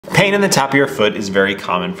Pain in the top of your foot is very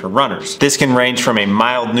common for runners. This can range from a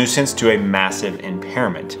mild nuisance to a massive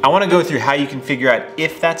impairment. I want to go through how you can figure out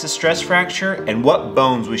if that's a stress fracture and what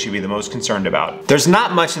bones we should be the most concerned about. There's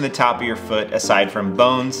not much in the top of your foot aside from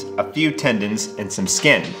bones, a few tendons, and some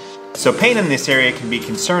skin. So pain in this area can be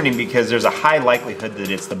concerning because there's a high likelihood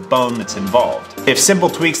that it's the bone that's involved. If simple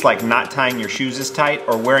tweaks like not tying your shoes as tight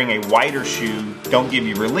or wearing a wider shoe don't give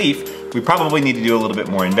you relief, we probably need to do a little bit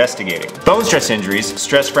more investigating. Bone stress injuries,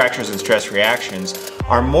 stress fractures, and stress reactions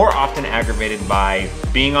are more often aggravated by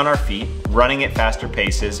being on our feet, running at faster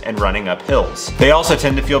paces, and running up hills. They also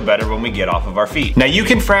tend to feel better when we get off of our feet. Now you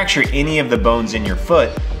can fracture any of the bones in your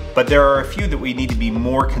foot, but there are a few that we need to be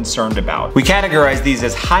more concerned about. We categorize these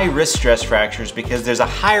as high-risk stress fractures because there's a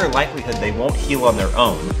higher likelihood they won't heal on their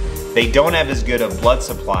own. They don't have as good a blood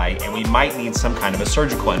supply, and we might need some kind of a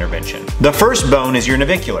surgical intervention. The first bone is your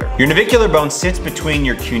navicular. Your navicular bone sits between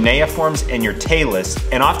your cuneiforms and your talus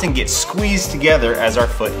and often gets squeezed together as our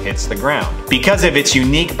foot hits the ground. Because of its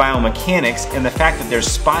unique biomechanics and the fact that there's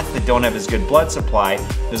spots that don't have as good blood supply,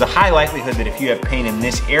 there's a high likelihood that if you have pain in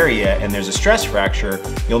this area and there's a stress fracture,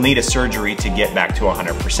 you'll need a surgery to get back to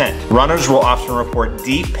 100%. Runners will often report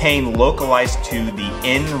deep pain localized to the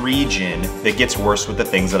end region that gets worse with the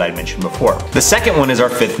things that I mentioned before. The second one is our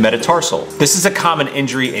fifth metatarsal. This is a common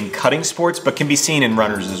injury in cutting sports, but can be seen in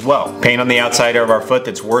runners as well. Pain on the outside of our foot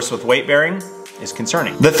that's worse with weight bearing is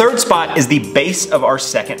concerning. The third spot is the base of our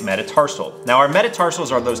second metatarsal. Now our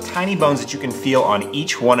metatarsals are those tiny bones that you can feel on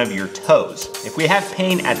each one of your toes. If we have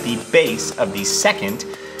pain at the base of the second,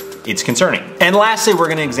 it's concerning. And lastly, we're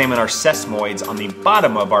gonna examine our sesamoids on the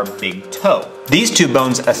bottom of our big toe. These two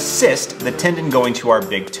bones assist the tendon going to our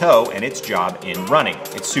big toe and its job in running.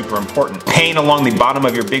 It's super important. Pain along the bottom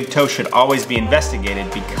of your big toe should always be investigated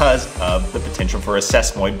because of the potential for a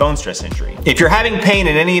sesamoid bone stress injury. If you're having pain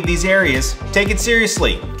in any of these areas, take it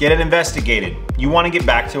seriously. Get it investigated. You want to get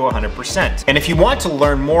back to 100%. And if you want to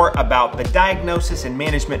learn more about the diagnosis and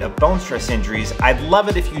management of bone stress injuries, I'd love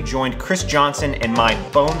it if you joined Chris Johnson and my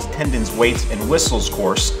Bones, Tendons, Weights, and Whistles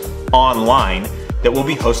course online that we'll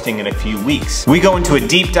be hosting in a few weeks. We go into a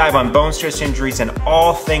deep dive on bone stress injuries and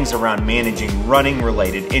all things around managing running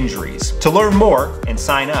related injuries. To learn more and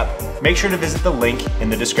sign up, make sure to visit the link in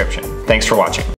the description. Thanks for watching.